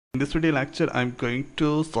In this video lecture, I'm going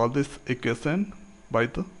to solve this equation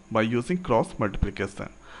by using cross multiplication.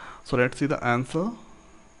 So let's see the answer.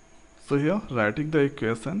 So here, writing the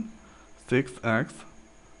equation 6x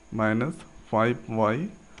minus 5y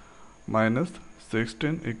minus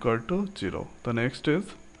 16 equal to 0. The next is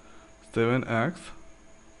 7x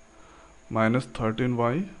minus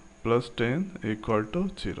 13y plus 10 equal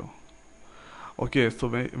to 0. Okay, so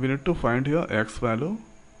we need to find here x value.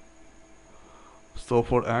 So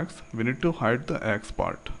for x, we need to hide the x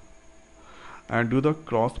part and do the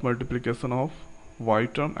cross multiplication of y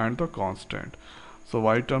term and the constant. So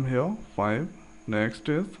y term here 5, next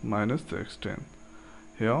is minus 16,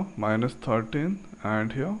 here minus 13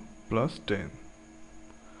 and here plus 10.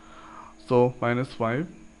 So minus 5,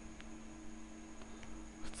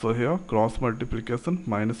 so here cross multiplication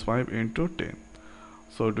minus 5 into 10.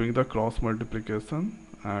 So doing the cross multiplication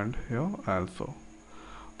and here also.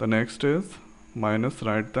 The next is minus,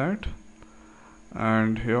 write that,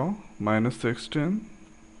 and here minus 16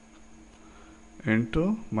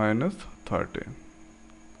 into minus 13.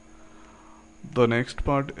 The next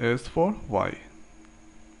part is for y.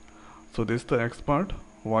 So this is the x part,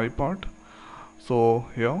 y part. So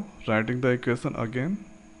here writing the equation again.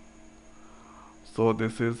 So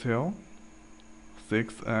this is here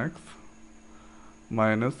 6x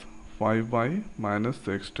minus 5y minus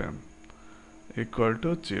 16 equal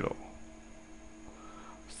to 0.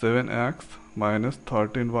 7x minus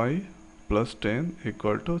 13y plus 10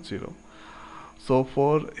 equal to 0. So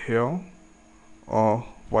for here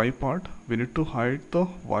y part, we need to hide the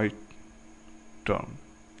y term.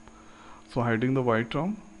 So hiding the y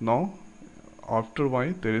term, now after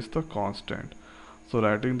y there is the constant. So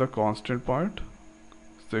writing the constant part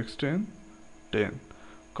 16, 10.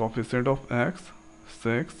 Coefficient of x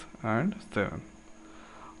 6 and 7.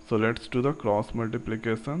 So let's do the cross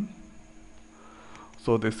multiplication.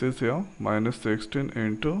 So this is here minus 16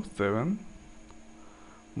 into 7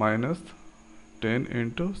 minus 10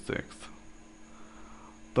 into 6.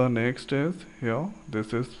 The next is here,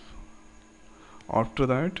 this is after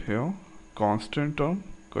that here constant term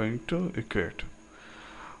going to equate.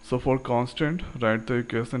 So for constant, write the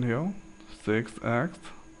equation here 6x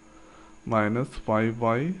minus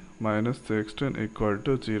 5y minus 16 equal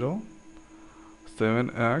to 0.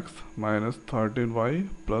 7x minus 13y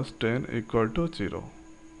plus 10 equal to 0.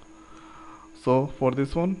 So for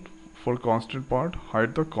this one, for constant part,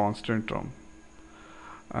 hide the constant term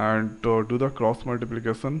and do the cross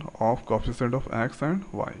multiplication of coefficient of x and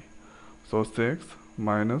y. So 6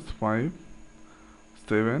 minus 5,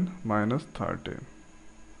 7 minus 13.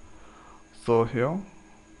 So here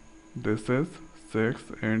this is 6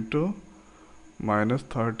 into minus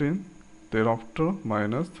 13, thereafter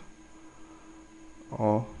minus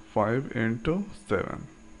 5 into 7.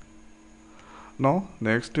 Now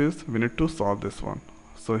next is we need to solve this one.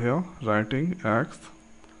 So here writing x,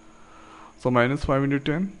 so minus 5 into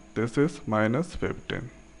 10, this is minus 15,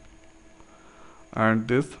 and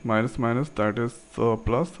this minus minus, that is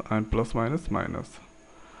plus, and plus minus minus,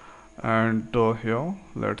 and here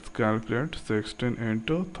let's calculate 16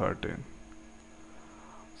 into 13.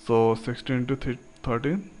 So 16 into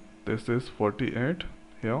 13, this is 48,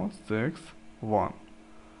 here 6, 1.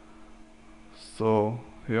 So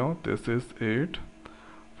here this is 8,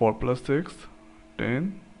 4 plus 6,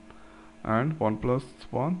 10, and 1 plus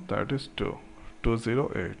 1, that is 2,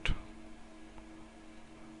 208.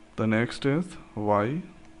 The next is y,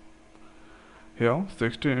 here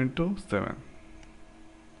 16 into 7.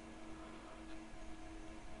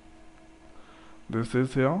 This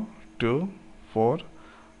is here 2, 4,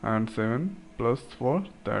 and 7 plus 4,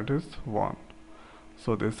 that is 1.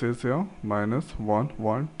 So this is here minus 1,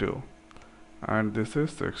 1, 2. And this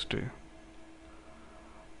is 60,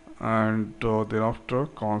 and thereafter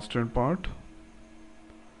constant part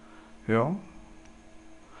here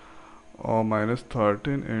minus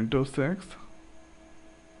 13 into 6,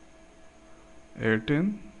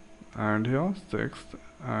 18, and here 6,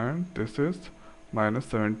 and this is minus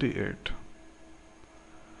 78,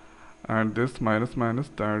 and this minus minus,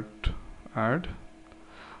 that add,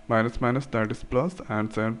 minus minus, that is plus,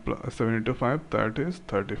 and 7 into 5, that is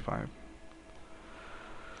 35.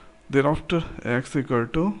 Thereafter x equal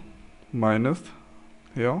to minus,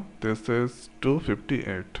 here this is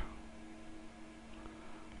 258,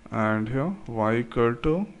 and here y equal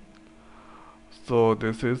to, so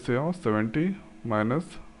this is here 70 minus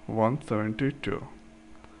 172,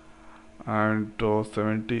 and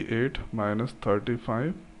 78 minus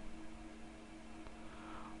 35,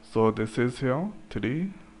 so this is here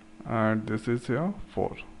 3, and this is here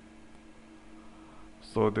 4.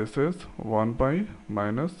 So this is 1 by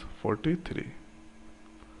minus 43.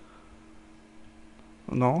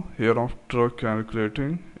 Now here after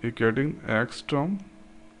calculating, equating x term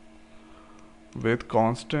with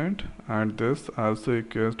constant and this also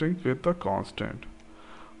equating with the constant.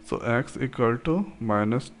 So x equal to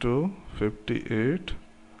minus 258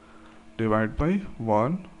 divided by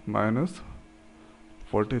 1 minus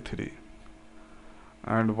 43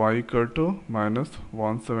 and y equal to minus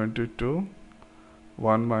 172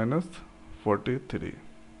 1 minus 43.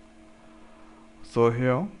 So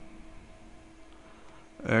here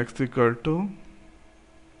x equal to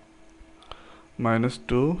minus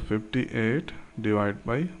 258 divided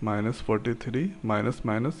by minus 43 minus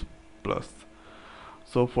minus plus.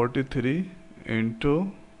 So 43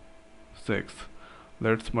 into 6.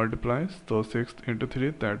 Let's multiply. So 6 into 3,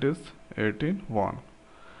 that is 18, 1.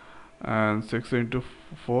 And 6 into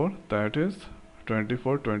 4, that is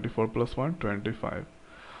 24, 24 plus 1, 25.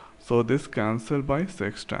 So this cancel by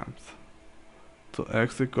 6 times. So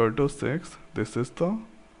x equal to 6. This is the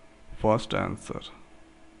first answer.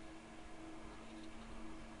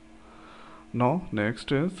 Now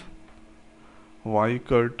next is y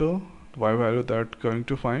equal to y value that going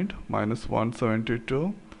to find minus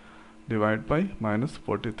 172 divided by minus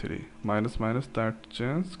 43. Minus minus that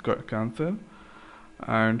change cancel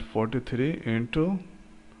and 43 into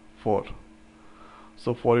 4.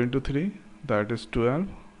 So 4 into 3, that is 12.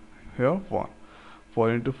 Here 1.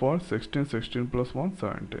 4 into 4, 16. 16 plus 1,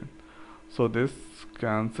 17. So this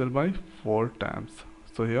cancel by 4 times.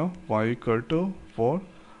 So here y equal to 4.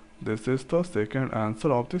 This is the second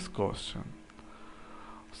answer of this question.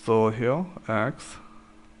 So here x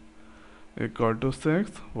equal to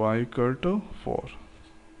 6, y equal to 4.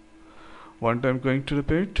 One time going to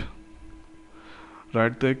repeat.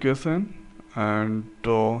 Write the equation and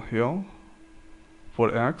here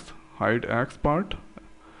for x, hide x part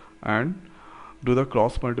and do the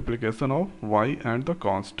cross multiplication of y and the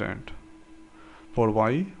constant. For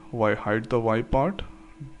y hide the y part,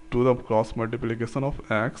 do the cross multiplication of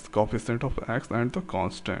x, coefficient of x and the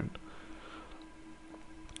constant.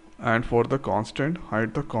 And for the constant,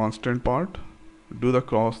 hide the constant part, do the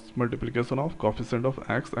cross multiplication of coefficient of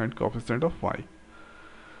x and coefficient of y.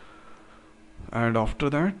 And after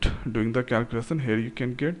that, doing the calculation, here you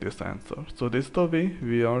can get this answer. So this is the way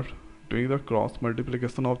we are doing the cross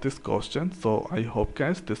multiplication of this question. So I hope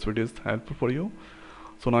guys this video is helpful for you.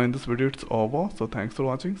 So now in this video it's over. So thanks for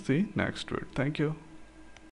watching. See you next video. Thank you.